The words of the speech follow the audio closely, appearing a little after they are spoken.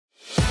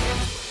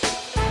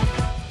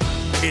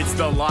It's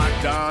the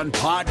Locked On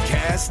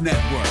Podcast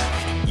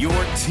Network, your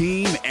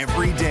team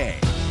every day.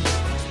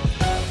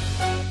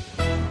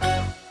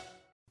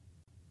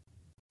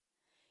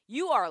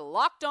 You are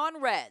Locked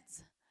On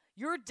Reds,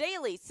 your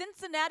daily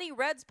Cincinnati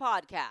Reds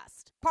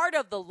podcast. Part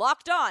of the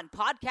Locked On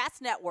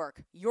Podcast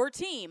Network, your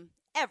team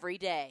every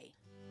day.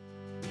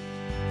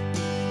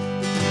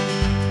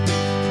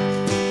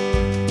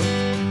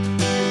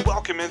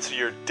 Welcome into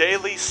your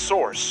daily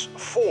source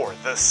for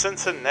the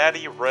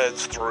Cincinnati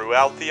Reds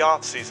throughout the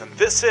offseason.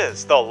 This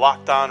is the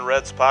Locked On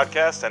Reds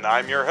podcast, and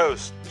I'm your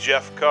host,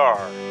 Jeff Carr.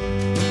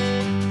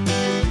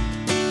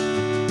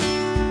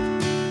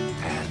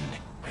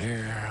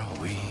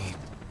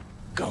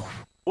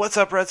 What's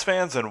up, Reds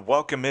fans, and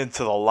welcome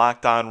into the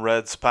Locked On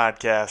Reds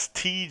podcast,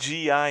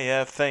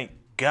 TGIF. Thank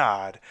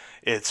God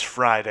it's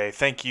Friday.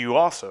 Thank you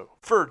also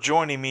for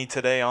joining me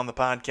today on the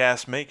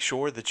podcast. Make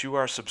sure that you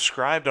are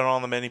subscribed on all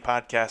the many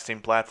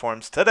podcasting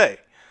platforms. Today,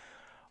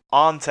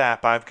 on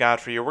tap, I've got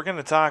for you, we're going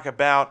to talk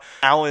about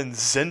Alan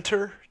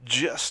Zinter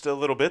just a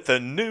little bit, the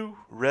new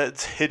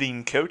Reds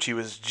hitting coach. He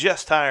was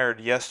just hired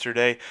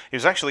yesterday. He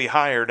was actually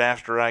hired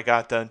after I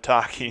got done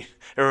talking,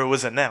 or it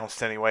was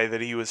announced anyway,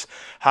 that he was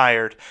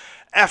hired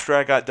after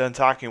I got done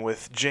talking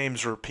with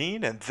James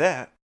Rapien, and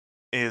that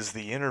is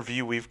the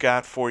interview we've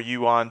got for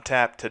you on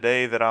tap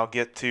today that I'll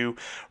get to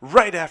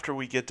right after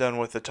we get done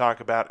with the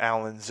talk about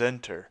Alan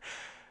Zinter.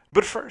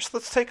 But first,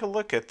 let's take a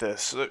look at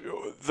this.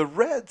 The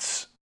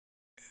Reds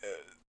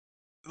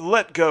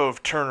let go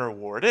of Turner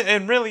Ward,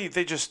 and really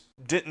they just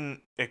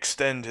didn't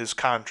extend his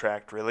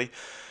contract, really.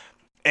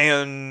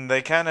 And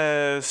they kind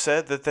of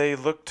said that they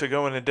look to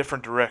go in a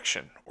different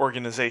direction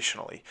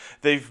organizationally.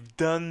 They've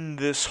done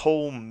this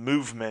whole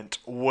movement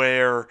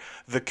where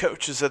the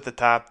coaches at the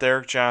top,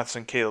 Derek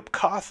Johnson, Caleb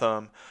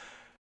Cotham,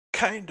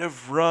 kind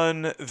of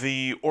run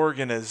the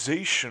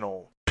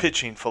organizational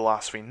pitching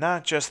philosophy,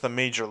 not just the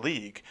major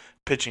league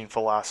pitching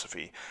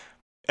philosophy.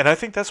 And I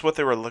think that's what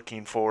they were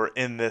looking for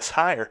in this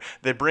hire.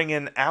 They bring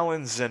in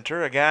Alan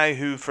Zinter, a guy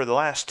who for the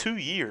last 2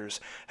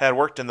 years had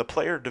worked in the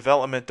player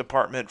development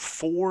department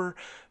for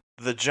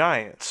the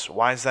Giants.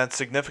 Why is that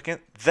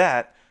significant?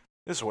 That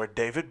is where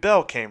David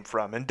Bell came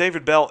from. And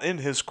David Bell, in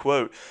his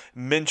quote,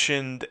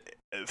 mentioned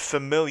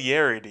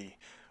familiarity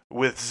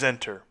with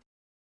Zinter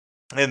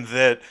and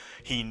that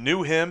he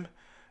knew him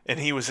and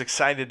he was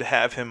excited to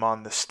have him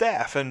on the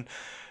staff. And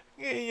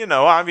you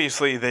know,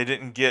 obviously they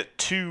didn't get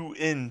too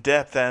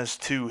in-depth as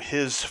to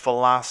his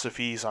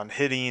philosophies on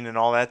hitting and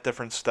all that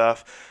different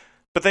stuff.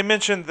 But they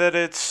mentioned that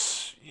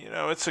it's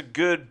a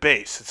good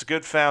base. It's a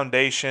good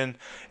foundation.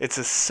 It's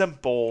a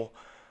simple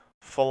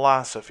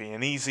philosophy,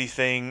 an easy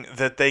thing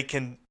that they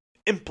can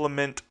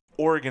implement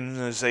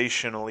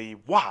organizationally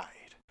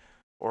wide.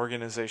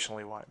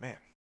 Organizationally wide, man.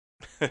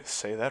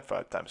 Say that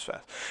 5 times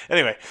fast.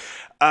 Anyway,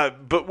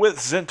 but with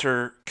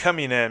Zinter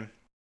coming in,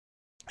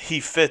 he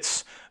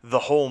fits the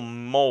whole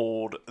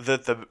mold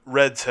that the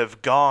Reds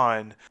have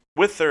gone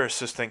with their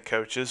assistant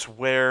coaches,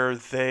 where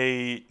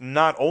they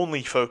not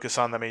only focus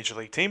on the major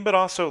league team, but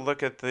also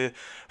look at the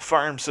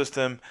farm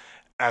system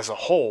as a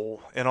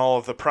whole and all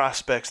of the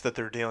prospects that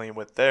they're dealing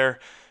with there.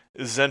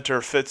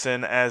 Zinter fits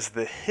in as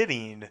the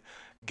hitting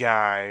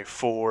guy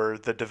for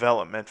the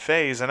development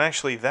phase, and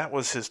actually that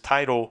was his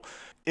title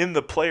in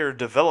the player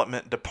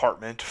development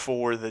department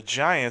for the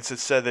Giants. It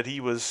said that he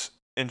was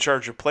in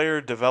charge of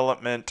player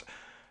development,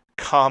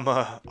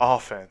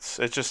 offense.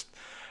 It just,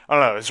 I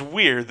don't know, it's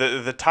weird,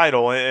 the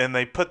title, and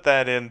they put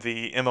that in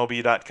the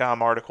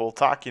MLB.com article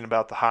talking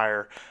about the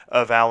hire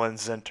of Alan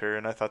Zinter,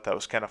 and I thought that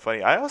was kind of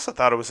funny. I also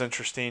thought it was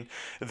interesting,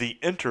 the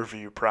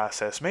interview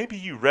process. Maybe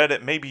you read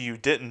it, maybe you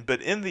didn't,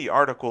 but in the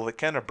article it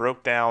kind of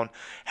broke down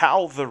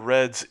how the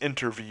Reds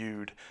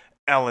interviewed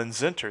Alan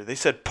Zinter. They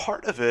said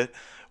part of it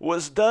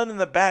was done in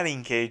the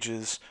batting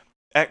cages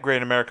at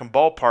Great American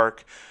Ballpark,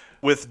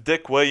 with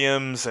Dick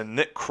Williams and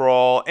Nick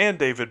Kroll and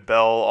David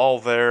Bell all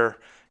there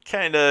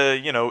kind of,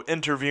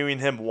 interviewing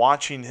him,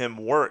 watching him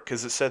work,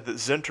 because it said that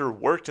Zinter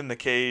worked in the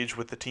cage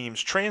with the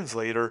team's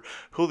translator,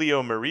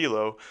 Julio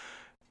Murillo,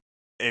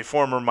 a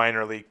former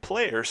minor league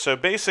player. So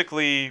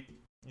basically,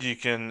 you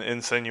can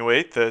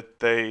insinuate that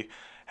they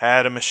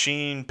had a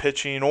machine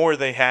pitching, or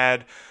they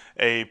had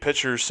a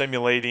pitcher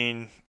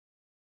simulating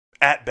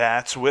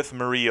at-bats with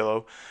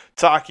Murillo,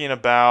 talking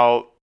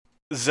about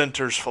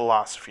Zinter's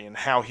philosophy and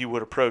how he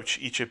would approach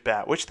each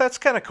at-bat, which that's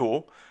kind of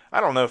cool.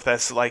 I don't know if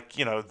that's like,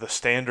 the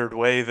standard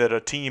way that a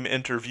team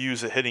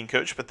interviews a hitting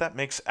coach, but that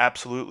makes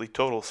absolutely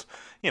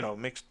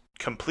makes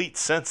complete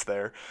sense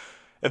there.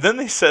 And then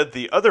they said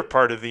the other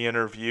part of the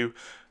interview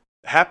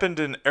happened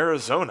in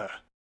Arizona,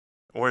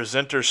 where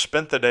Zinter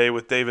spent the day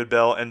with David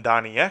Bell and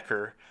Donnie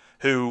Ecker,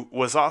 who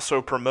was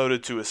also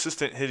promoted to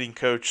assistant hitting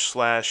coach /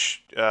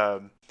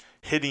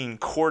 hitting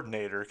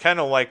coordinator, kind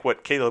of like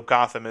what Caleb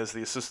Cotham is,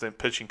 the assistant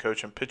pitching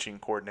coach and pitching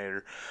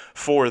coordinator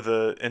for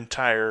the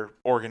entire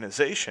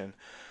organization.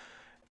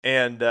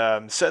 And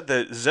said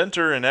that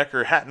Zinter and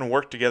Ecker hadn't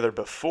worked together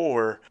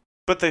before,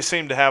 but they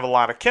seemed to have a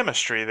lot of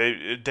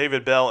chemistry.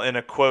 David Bell, in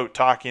a quote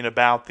talking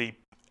about the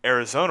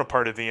Arizona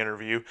part of the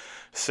interview,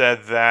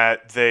 said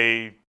that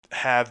they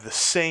have the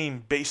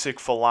same basic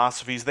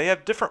philosophies. They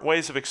have different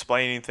ways of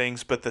explaining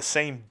things, but the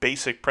same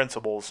basic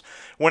principles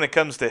when it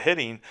comes to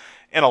hitting.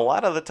 And a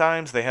lot of the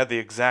times they had the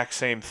exact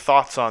same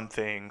thoughts on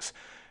things.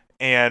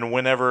 And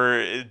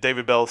whenever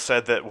David Bell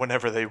said that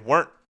whenever they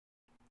weren't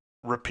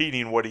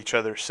repeating what each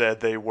other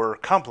said, they were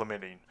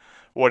complimenting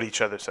what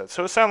each other said.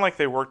 So it sounded like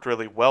they worked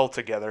really well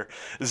together.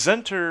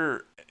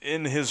 Zinter,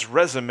 in his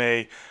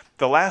resume,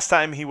 the last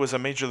time he was a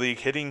Major League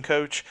hitting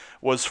coach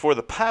was for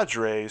the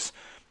Padres,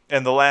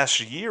 and the last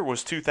year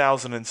was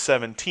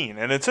 2017.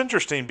 And it's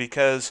interesting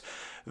because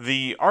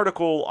the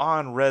article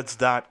on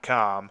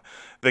Reds.com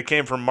that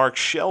came from Mark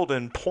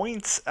Sheldon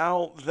points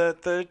out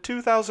that the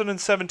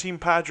 2017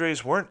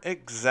 Padres weren't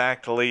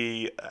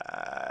exactly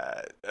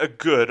a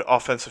good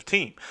offensive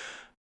team.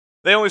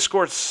 They only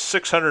scored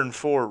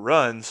 604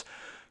 runs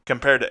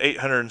compared to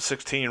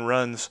 816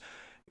 runs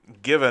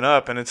given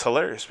up, and it's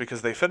hilarious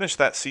because they finished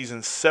that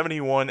season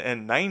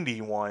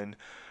 71-91.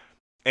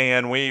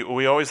 And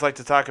we always like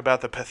to talk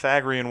about the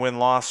Pythagorean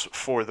win-loss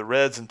for the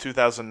Reds in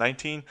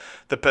 2019.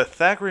 The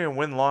Pythagorean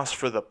win-loss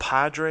for the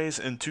Padres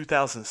in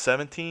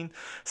 2017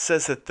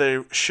 says that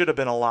they should have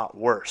been a lot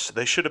worse.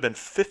 They should have been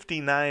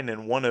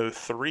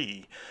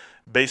 59-103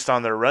 based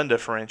on their run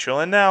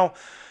differential. And now,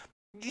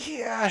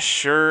 yeah,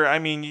 sure, I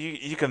mean,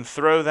 you can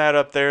throw that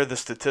up there, the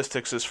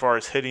statistics as far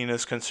as hitting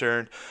is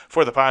concerned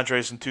for the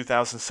Padres in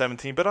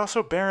 2017. But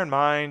also bear in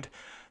mind,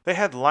 they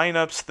had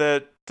lineups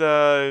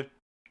that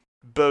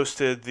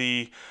boasted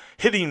the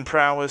hitting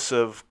prowess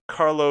of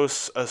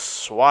Carlos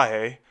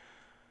Asuaje,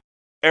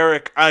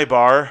 Eric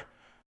Ibar,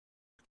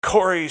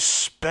 Corey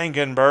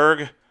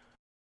Spangenberg,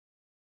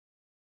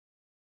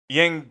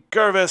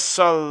 Yangervis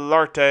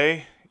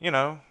Solarte. You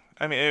know,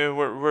 I mean,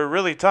 we're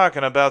really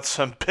talking about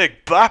some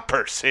big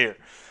boppers here.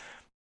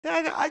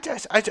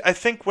 I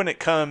think when it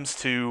comes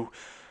to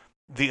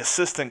the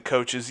assistant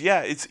coaches,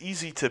 yeah, it's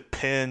easy to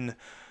pin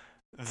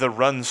the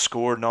runs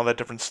scored and all that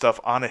different stuff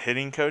on a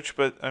hitting coach,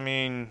 but I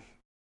mean,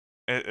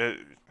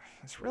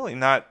 it's really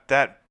not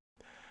that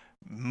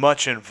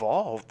much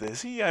involved,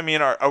 is he? I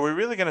mean, are we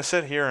really going to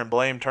sit here and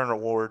blame Turner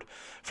Ward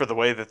for the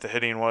way that the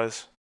hitting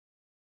was?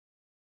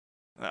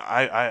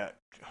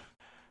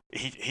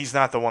 He's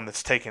not the one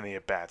that's taking the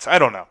at-bats. I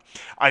don't know.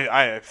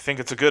 I think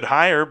it's a good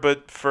hire,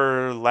 but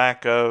for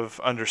lack of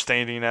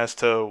understanding as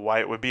to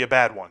why it would be a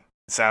bad one.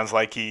 It sounds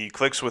like he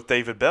clicks with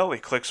David Bell, he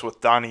clicks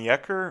with Donnie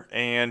Ecker,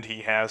 and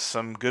he has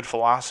some good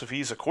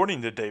philosophies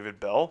according to David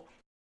Bell.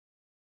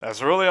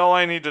 That's really all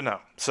I need to know.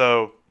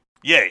 So,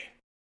 yay.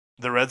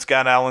 The Reds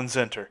got Alan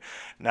Zinter.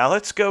 Now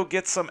let's go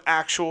get some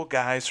actual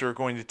guys who are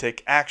going to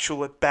take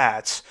actual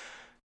at-bats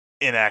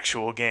in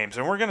actual games.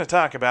 And we're going to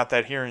talk about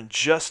that here in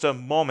just a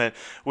moment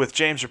with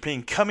James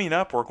Rapien. Coming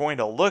up, we're going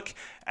to look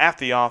at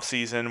the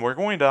offseason. We're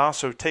going to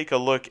also take a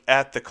look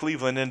at the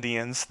Cleveland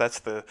Indians. That's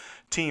the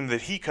team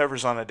that he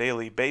covers on a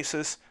daily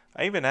basis.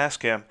 I even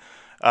asked him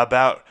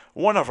about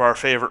one of our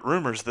favorite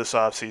rumors this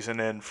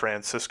offseason in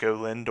Francisco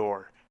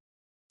Lindor.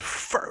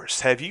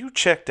 First, have you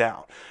checked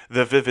out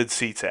the Vivid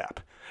Seats app?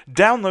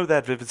 Download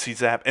that Vivid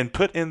Seats app and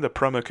put in the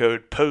promo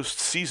code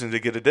POSTSEASON to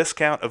get a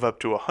discount of up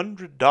to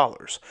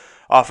 $100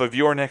 off of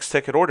your next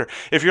ticket order.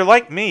 If you're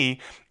like me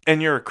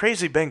and you're a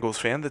crazy Bengals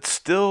fan that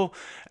still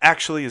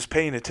actually is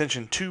paying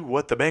attention to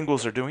what the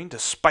Bengals are doing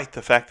despite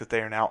the fact that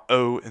they are now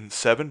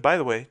 0-7. By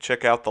the way,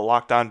 check out the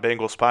Locked On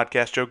Bengals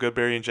podcast. Joe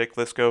Goodberry and Jake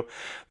Lisco,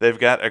 they've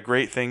got a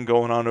great thing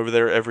going on over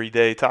there every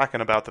day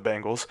talking about the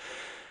Bengals.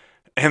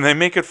 And they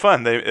make it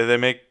fun. They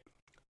make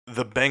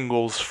the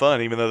Bengals fun,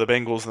 even though the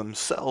Bengals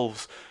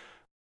themselves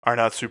are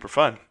not super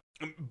fun.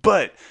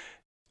 But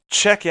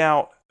check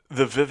out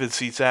the Vivid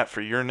Seats app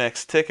for your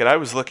next ticket. I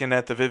was looking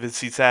at the Vivid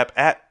Seats app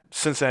at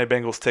Cincinnati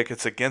Bengals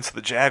tickets against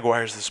the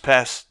Jaguars this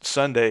past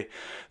Sunday.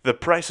 The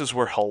prices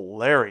were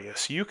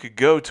hilarious. You could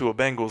go to a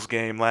Bengals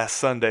game last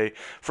Sunday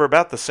for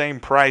about the same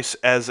price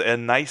as a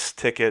nice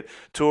ticket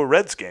to a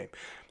Reds game.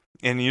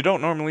 And you don't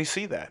normally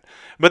see that.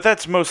 But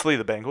that's mostly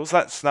the Bengals.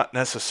 That's not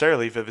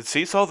necessarily Vivid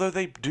Seats, although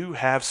they do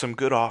have some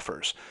good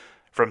offers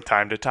from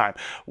time to time.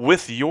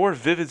 With your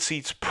Vivid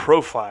Seats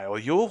profile,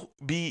 you'll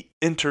be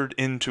entered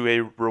into a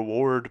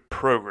reward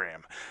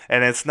program.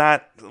 And it's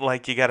not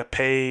like you got to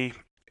pay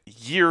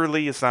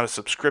yearly. It's not a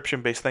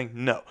subscription-based thing.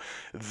 No.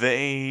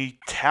 They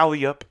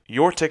tally up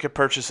your ticket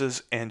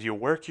purchases, and you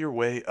work your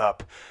way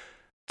up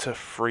to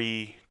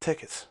free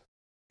tickets.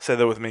 Say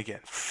that with me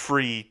again.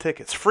 Free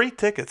tickets. Free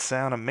tickets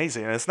sound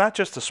amazing. And it's not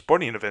just to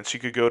sporting events. You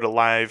could go to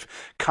live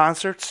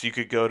concerts. You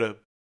could go to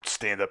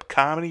stand-up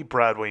comedy,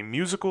 Broadway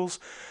musicals.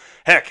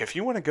 Heck, if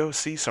you want to go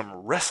see some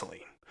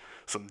wrestling,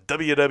 some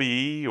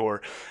WWE,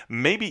 or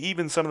maybe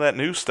even some of that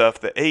new stuff,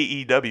 the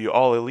AEW,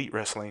 All Elite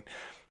Wrestling,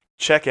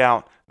 check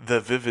out the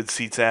Vivid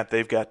Seats app.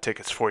 They've got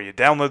tickets for you.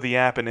 Download the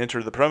app and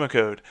enter the promo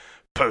code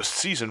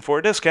POSTSEASON for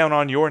a discount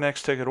on your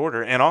next ticket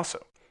order. And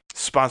also,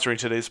 sponsoring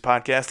today's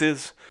podcast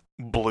is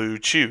Blue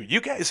Chew.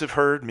 You guys have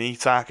heard me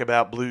talk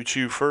about Blue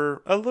Chew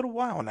for a little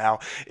while now.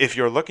 If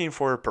you're looking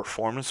for a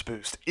performance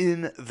boost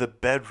in the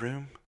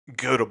bedroom,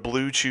 Go to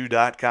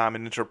BlueChew.com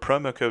and enter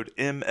promo code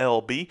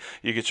MLB.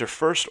 You get your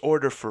first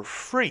order for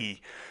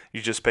free.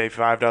 You just pay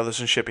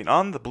 $5 in shipping.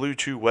 On the Blue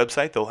Chew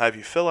website, they'll have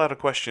you fill out a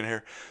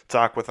questionnaire,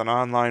 talk with an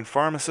online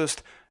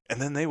pharmacist,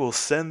 and then they will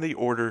send the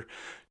order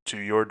to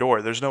your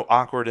door. There's no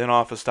awkward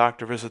in-office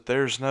doctor visit.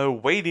 There's no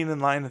waiting in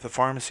line at the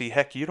pharmacy.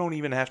 Heck, you don't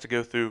even have to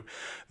go through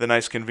the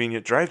nice,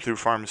 convenient drive-through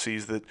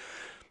pharmacies that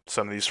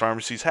some of these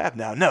pharmacies have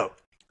now. No,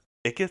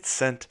 it gets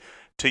sent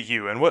to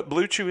you. And what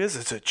Blue Chew is,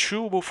 it's a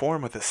chewable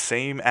form with the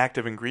same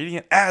active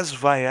ingredient as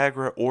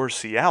Viagra or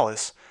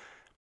Cialis,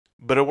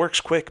 but it works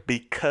quick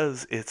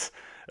because it's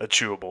a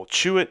chewable.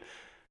 Chew it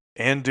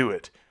and do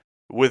it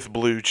with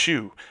Blue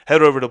Chew.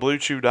 Head over to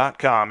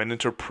BlueChew.com and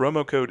enter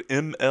promo code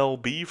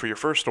MLB for your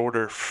first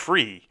order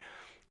free.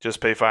 Just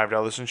pay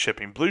 $5 in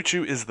shipping. Blue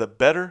Chew is the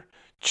better,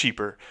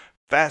 cheaper,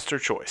 faster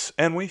choice,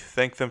 and we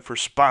thank them for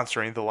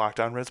sponsoring the Locked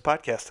On Reds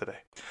podcast today.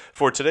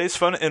 For today's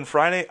Fun and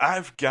Friday,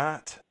 I've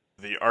got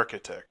the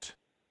architect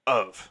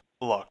of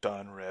Locked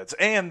On Reds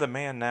and the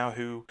man now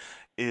who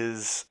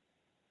is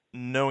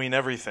knowing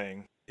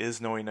everything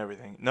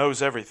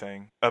knows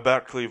everything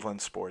about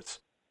Cleveland sports.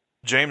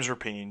 James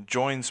Rapien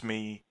joins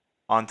me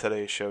on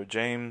today's show.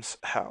 James,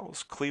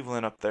 how's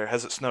Cleveland up there?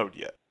 Has it snowed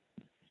yet?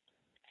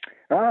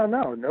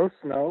 No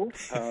snow.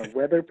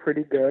 Weather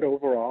pretty good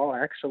overall,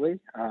 actually.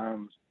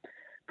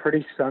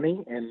 Pretty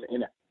sunny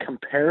and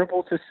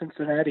comparable to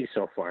Cincinnati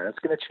so far. That's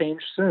going to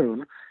change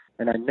soon,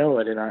 and I know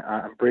it, and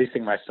I'm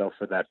bracing myself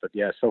for that. But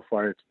yeah, so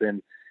far it's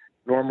been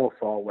normal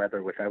fall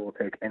weather, which I will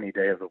take any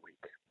day of the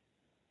week.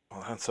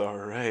 Well, that's all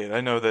right.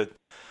 I know that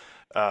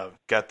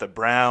got the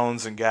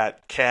Browns and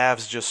got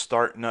Cavs just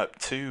starting up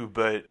too,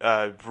 but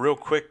real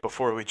quick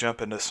before we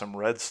jump into some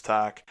Reds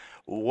talk,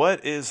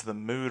 what is the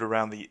mood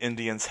around the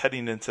Indians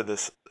heading into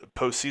this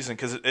postseason?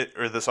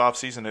 Or this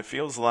offseason, it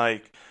feels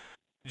like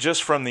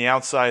just from the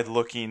outside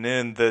looking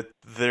in that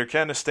they're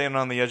kind of standing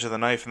on the edge of the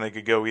knife and they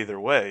could go either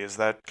way. Is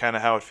that kind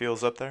of how it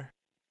feels up there?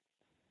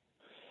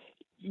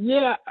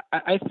 Yeah,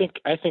 I think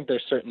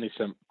there's certainly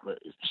some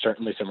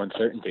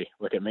uncertainty.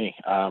 Look at me,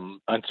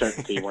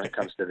 uncertainty when it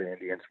comes to the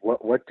Indians.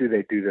 What do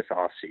they do this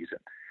off season?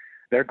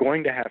 They're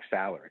going to have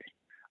salary.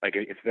 Like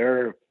if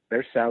their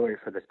salary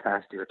for this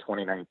past year,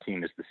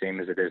 2019, is the same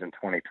as it is in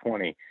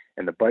 2020,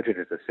 and the budget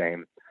is the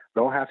same,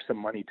 they'll have some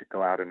money to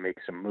go out and make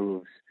some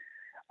moves.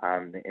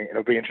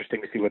 It'll be interesting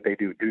to see what they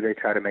do. Do they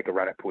try to make a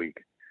run at Puig?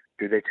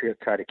 Do they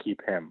try to keep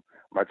him?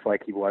 Much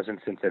like he was in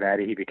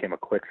Cincinnati, he became a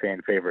quick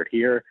fan favorite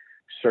here.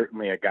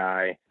 Certainly a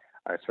guy,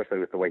 especially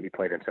with the way he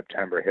played in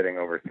September, hitting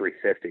over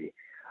 350,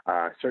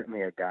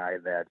 certainly a guy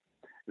that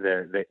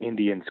the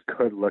Indians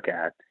could look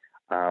at.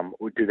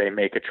 Do they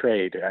make a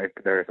trade?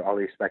 There's all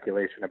these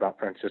speculation about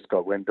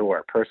Francisco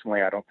Lindor.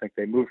 Personally, I don't think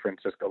they move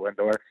Francisco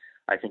Lindor.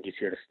 I think he's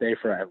here to stay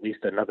for at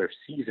least another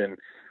season.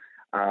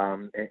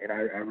 And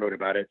I wrote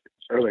about it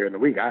earlier in the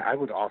week. I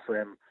would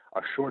offer him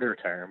a shorter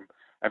term.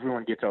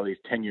 Everyone gets all these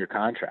 10-year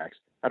contracts.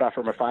 I'd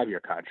offer him a 5-year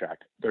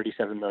contract,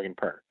 $37 million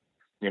per.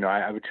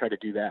 I would try to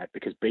do that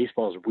because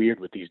baseball is weird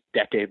with these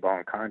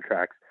decade-long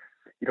contracts.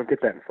 You don't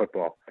get that in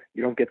football.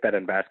 You don't get that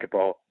in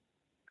basketball.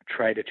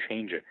 Try to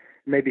change it.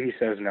 Maybe he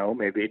says no,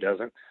 maybe he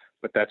doesn't,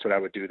 but that's what I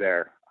would do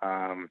there.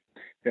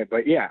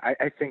 But yeah,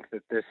 I think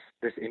that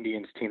this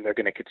Indians team, they're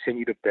going to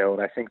continue to build.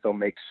 I think they'll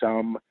make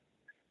some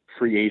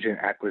free agent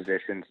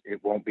acquisitions.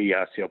 It won't be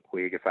Yasiel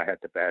Puig if I had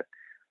to bet.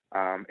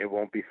 It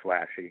won't be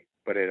flashy,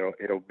 but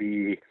it'll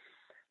be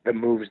the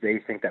moves they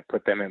think that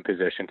put them in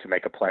position to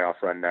make a playoff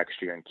run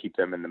next year and keep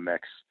them in the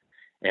mix.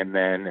 And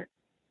then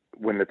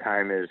when the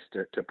time is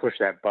to push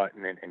that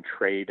button and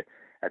trade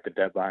at the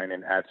deadline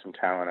and add some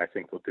talent, I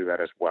think they'll do that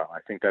as well. I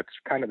think that's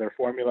kind of their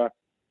formula.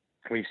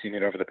 We've seen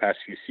it over the past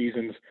few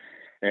seasons,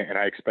 and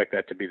I expect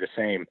that to be the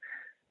same.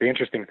 The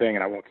interesting thing,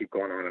 and I won't keep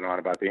going on and on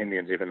about the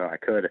Indians, even though I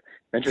could,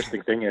 the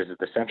interesting thing is that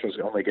the Central's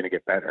only going to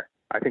get better.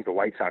 I think the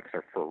White Sox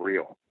are for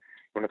real.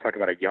 You want to talk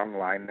about a young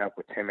lineup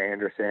with Tim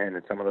Anderson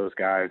and some of those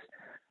guys.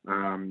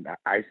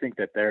 I think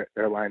that their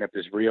lineup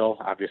is real.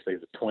 Obviously,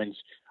 the Twins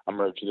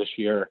emerged this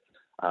year,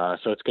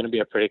 so it's going to be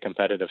a pretty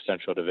competitive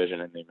Central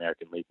Division in the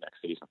American League next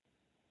season.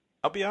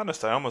 I'll be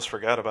honest, I almost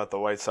forgot about the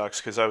White Sox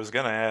because I was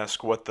going to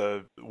ask what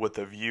the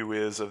view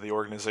is of the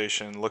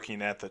organization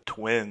looking at the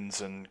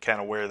Twins and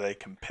kind of where they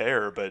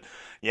compare. But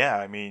yeah,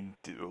 I mean,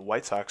 the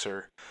White Sox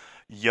are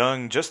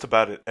young just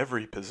about at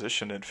every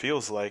position, it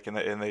feels like, and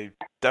they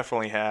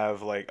definitely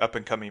have like up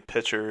and coming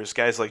pitchers,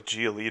 guys like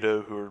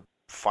Giolito who are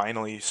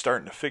finally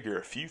starting to figure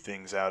a few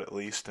things out at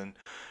least. And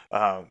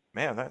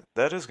man,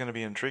 that is going to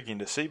be intriguing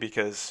to see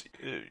because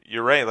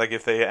you're right. Like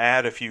if they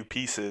add a few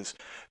pieces,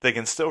 they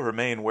can still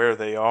remain where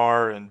they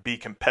are and be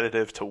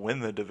competitive to win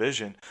the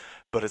division.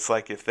 But it's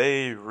like if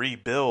they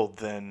rebuild,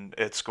 then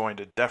it's going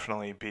to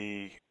definitely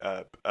be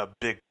a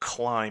big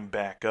climb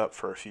back up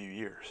for a few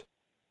years.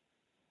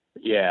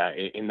 Yeah,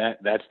 and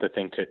that's the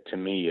thing to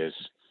me is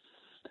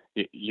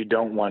you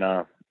don't want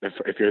to.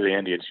 If you're the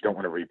Indians, you don't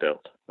want to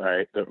rebuild, all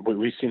right?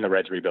 We've seen the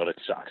Reds rebuild. It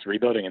sucks.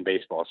 Rebuilding in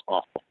baseball is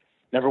awful.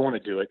 Never want to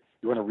do it.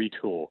 You want to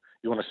retool.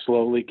 You want to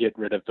slowly get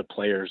rid of the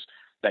players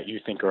that you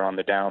think are on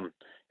the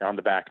on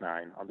the back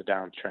nine, on the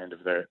downtrend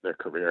of their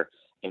career,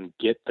 and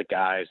get the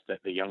guys,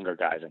 the younger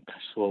guys, and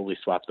slowly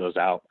swap those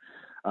out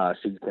so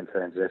you can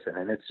transition.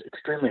 And it's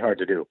extremely hard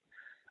to do.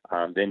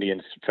 The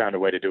Indians found a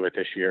way to do it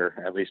this year,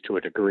 at least to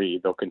a degree.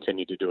 They'll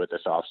continue to do it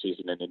this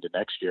offseason and into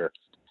next year.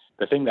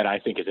 The thing that I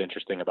think is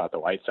interesting about the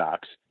White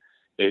Sox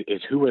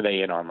is who were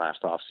they in on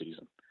last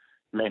offseason?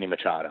 Manny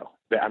Machado.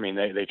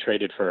 They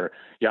traded for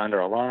Yonder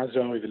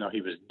Alonso, even though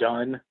he was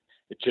done,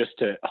 just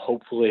to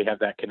hopefully have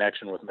that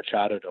connection with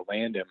Machado to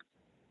land him.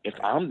 If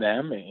I'm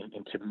them,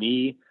 and to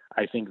me,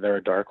 I think they're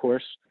a dark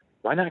horse,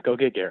 why not go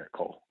get Garrett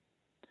Cole?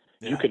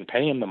 Yeah. You can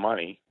pay him the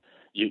money.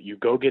 You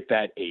go get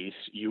that ace.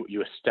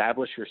 You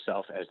establish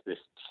yourself as this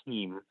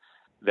team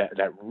that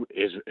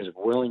is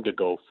willing to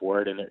go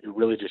for it, and it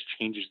really just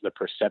changes the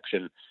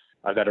perception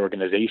of that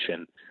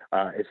organization.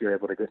 If you're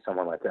able to get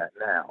someone like that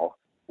now,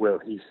 will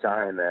he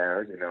sign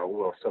there?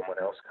 Will someone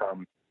else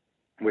come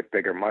with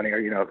bigger money?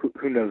 Or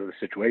who knows the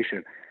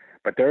situation?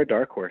 But they're a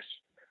dark horse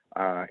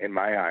in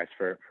my eyes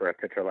for a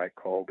pitcher like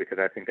Cole, because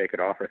I think they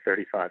could offer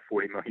 $35-40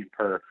 million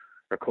per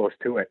or close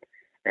to it,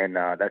 and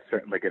that's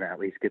certainly going to at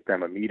least get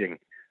them a meeting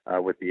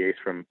with the ace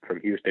from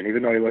Houston,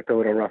 even though he looked a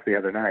little rough the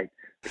other night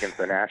against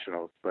the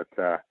Nationals. But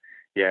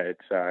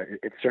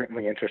it's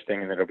certainly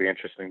interesting, and it'll be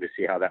interesting to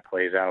see how that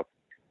plays out,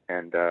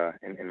 and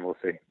we'll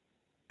see.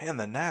 And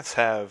the Nats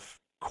have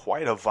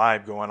quite a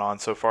vibe going on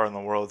so far in the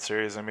World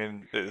Series. I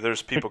mean,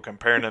 there's people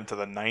comparing them to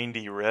the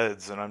 '90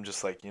 Reds, and I'm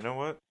just like, you know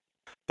what?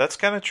 That's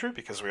kind of true,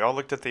 because we all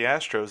looked at the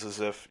Astros as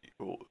if,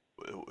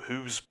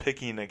 who's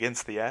picking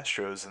against the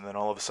Astros, and then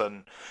all of a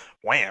sudden,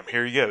 wham,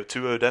 here you go,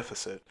 2-0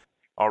 deficit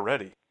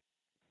already.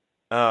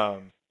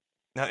 Now,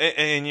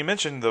 and you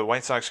mentioned the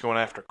White Sox going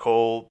after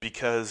Cole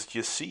because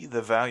you see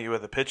the value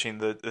of the pitching.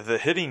 The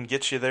hitting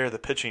gets you there. The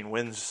pitching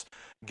wins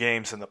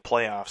games in the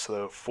playoffs,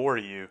 though, for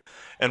you.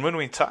 And when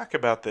we talk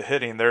about the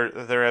hitting,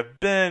 there have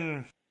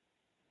been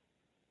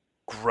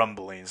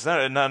grumblings,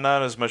 not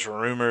as much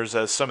rumors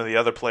as some of the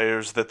other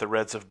players that the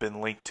Reds have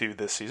been linked to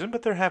this season,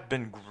 but there have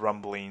been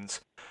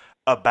grumblings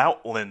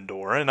about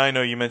Lindor. And I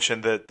know you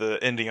mentioned that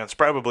the Indians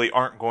probably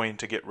aren't going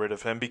to get rid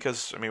of him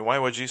because, why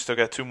would you? Still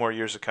got 2 more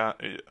years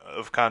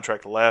of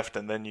contract left,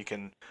 and then you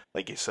can,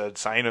 like you said,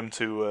 sign him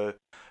to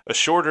a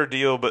shorter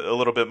deal but a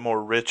little bit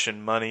more rich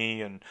in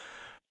money. And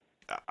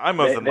I'm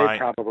of the mind they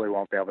probably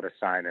won't be able to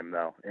sign him,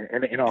 though.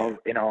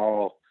 In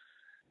all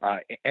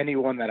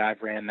anyone that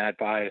I've ran that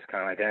by is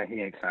kind of like,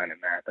 he ain't signing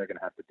that. They're going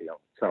to have to deal.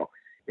 So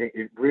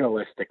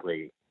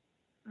realistically,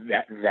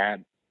 that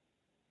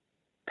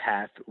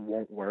path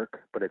won't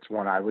work, but it's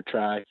one I would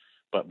try.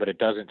 But it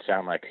doesn't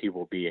sound like he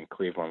will be in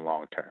Cleveland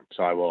long term.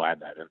 So I will add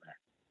that in there.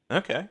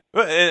 Okay.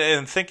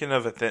 And thinking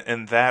of it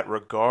in that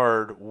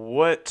regard,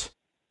 what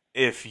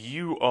if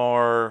you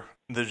are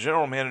the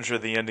general manager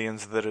of the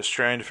Indians that is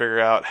trying to figure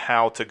out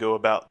how to go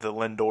about the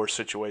Lindor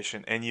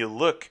situation, and you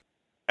look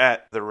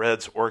at the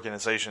Reds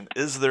organization,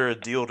 is there a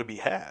deal to be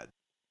had?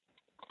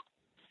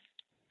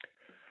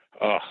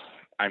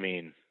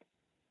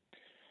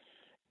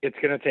 It's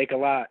going to take a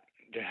lot,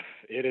 Jeff.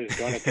 It is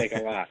going to take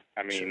a lot.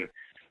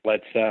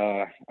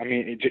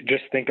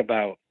 Just think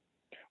about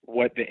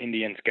what the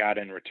Indians got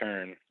in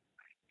return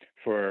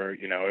for,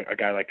 a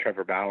guy like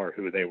Trevor Bauer,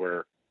 who they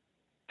were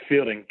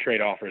fielding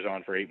trade offers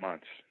on for 8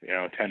 months,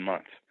 10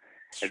 months.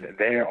 And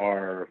they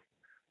are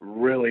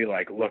really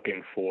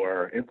looking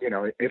for,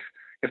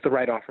 if the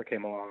right offer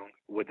came along,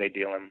 would they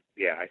deal him?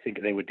 Yeah, I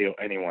think they would deal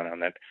anyone on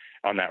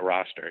that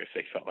roster if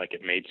they felt like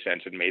it made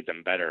sense and made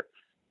them better.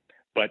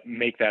 But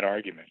make that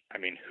argument.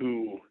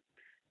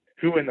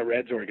 Who in the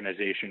Reds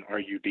organization are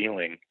you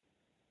dealing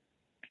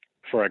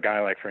for a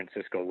guy like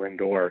Francisco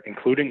Lindor,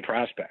 including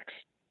prospects,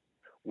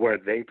 where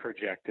they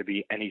project to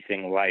be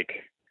anything like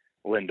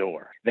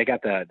Lindor? They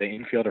got the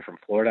infielder from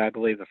Florida, I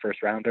believe, the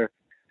first rounder.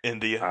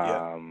 India,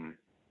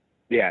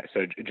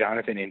 so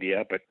Jonathan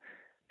India, but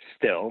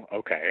still,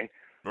 okay.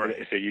 Right.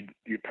 So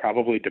you'd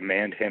probably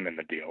demand him in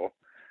the deal.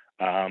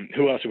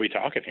 Who else are we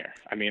talking here?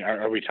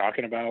 Are we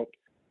talking about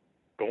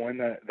going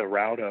the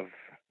route of,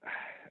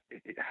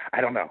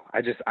 I don't know.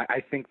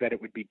 I think that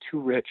it would be too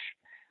rich.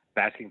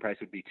 The asking price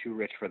would be too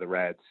rich for the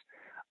Reds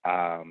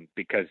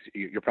because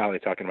you're probably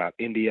talking about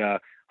India,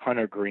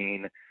 Hunter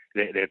Green.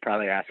 They'd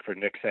probably ask for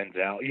Nick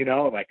Senzel.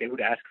 They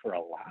would ask for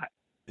a lot.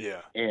 Yeah.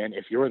 And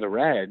if you're the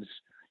Reds,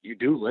 you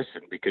do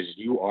listen because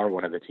you are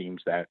one of the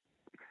teams that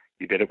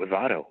you did it with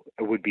Votto.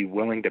 Would be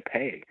willing to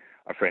pay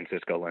a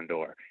Francisco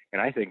Lindor.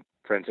 And I think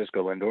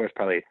Francisco Lindor is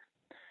probably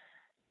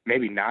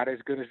maybe not as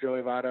good as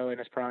Joey Votto in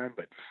his prime,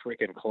 but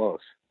freaking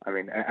close.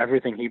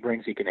 Everything he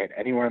brings, he can hit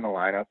anywhere in the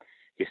lineup.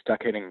 He's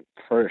stuck hitting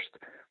first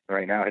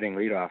right now, hitting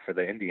leadoff for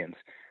the Indians.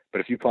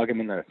 But if you plug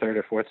him in the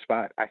 3rd or 4th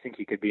spot, I think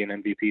he could be an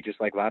MVP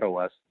just like Votto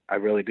was. I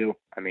really do.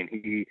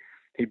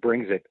 He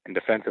brings it, and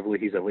defensively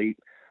he's elite,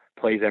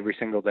 plays every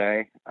single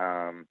day,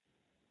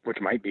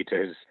 which might be to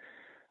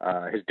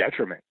his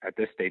detriment at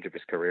this stage of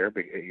his career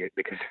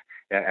because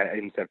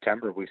in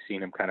September we've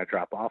seen him kind of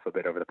drop off a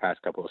bit over the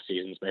past couple of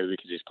seasons, maybe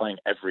because he's playing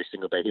every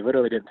single day. He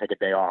literally didn't take a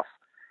day off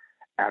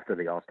after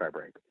the All-Star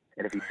break.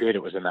 And if he did,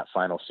 it was in that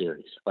final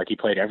series. He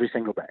played every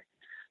single day.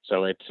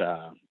 So it's,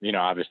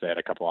 obviously had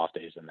a couple off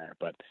days in there,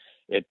 but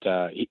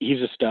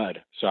he's a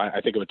stud. So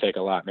I think it would take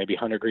a lot. Maybe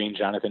Hunter Green,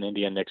 Jonathan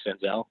India, Nick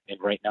Senzel. And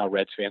right now,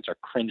 Reds fans are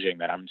cringing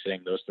that I'm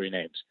saying those three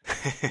names.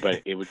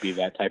 But it would be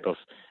that type of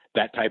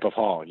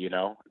haul,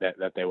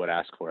 that they would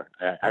ask for.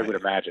 I would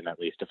imagine, at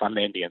least. If I'm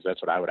the Indians,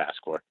 that's what I would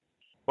ask for.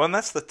 Well, and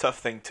that's the tough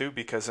thing, too,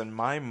 because in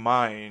my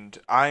mind,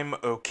 I'm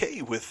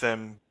okay with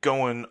them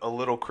going a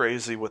little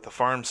crazy with the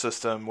farm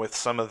system, with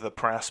some of the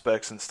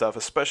prospects and stuff,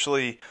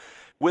 especially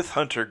with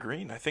Hunter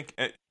Green. I think,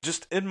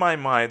 just in my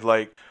mind,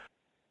 like,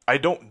 I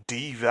don't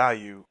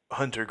devalue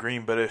Hunter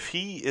Green, but if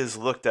he is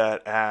looked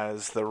at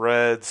as the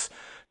Reds'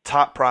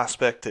 top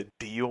prospect to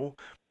deal,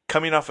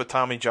 coming off of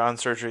Tommy John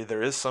surgery,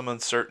 there is some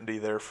uncertainty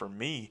there for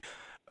me.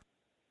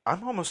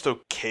 I'm almost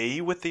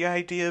okay with the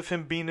idea of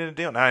him being in a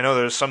deal. Now I know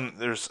there's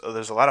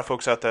a lot of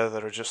folks out there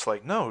that are just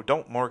like, no,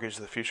 don't mortgage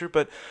the future.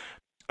 But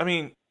I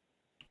mean,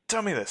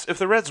 tell me this: if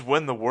the Reds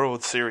win the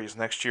World Series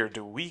next year,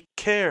 do we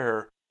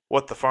care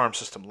what the farm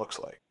system looks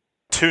like?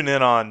 Tune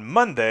in on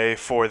Monday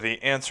for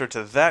the answer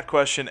to that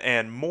question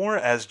and more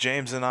as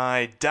James and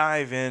I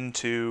dive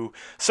into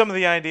some of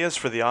the ideas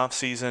for the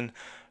offseason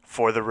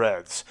for the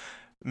Reds.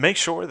 Make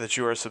sure that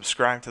you are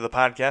subscribed to the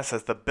podcast.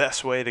 That's the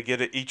best way to get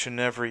it each and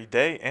every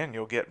day, and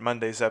you'll get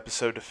Monday's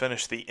episode to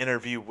finish the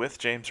interview with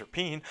James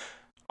Rapien.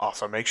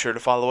 Also, make sure to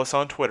follow us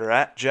on Twitter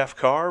at Jeff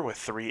Carr with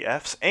 3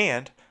 Fs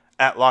and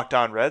at Locked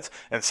On Reds,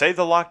 and save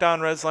the Locked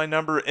On Reds line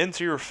number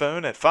into your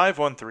phone at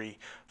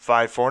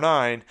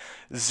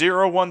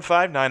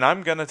 513-549-0159.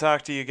 I'm going to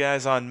talk to you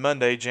guys on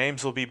Monday.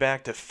 James will be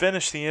back to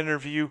finish the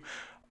interview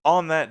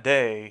on that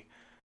day.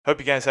 Hope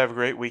you guys have a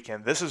great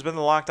weekend. This has been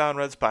the Locked On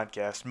Reds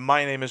podcast.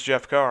 My name is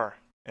Jeff Carr,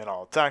 and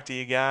I'll talk to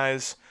you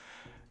guys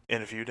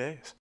in a few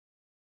days.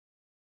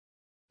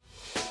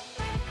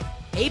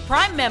 Hey,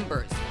 Prime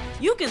members,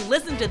 you can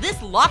listen to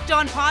this Locked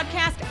On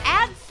podcast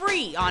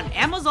ad-free on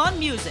Amazon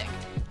Music.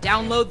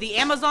 Download the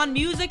Amazon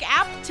Music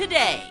app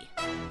today.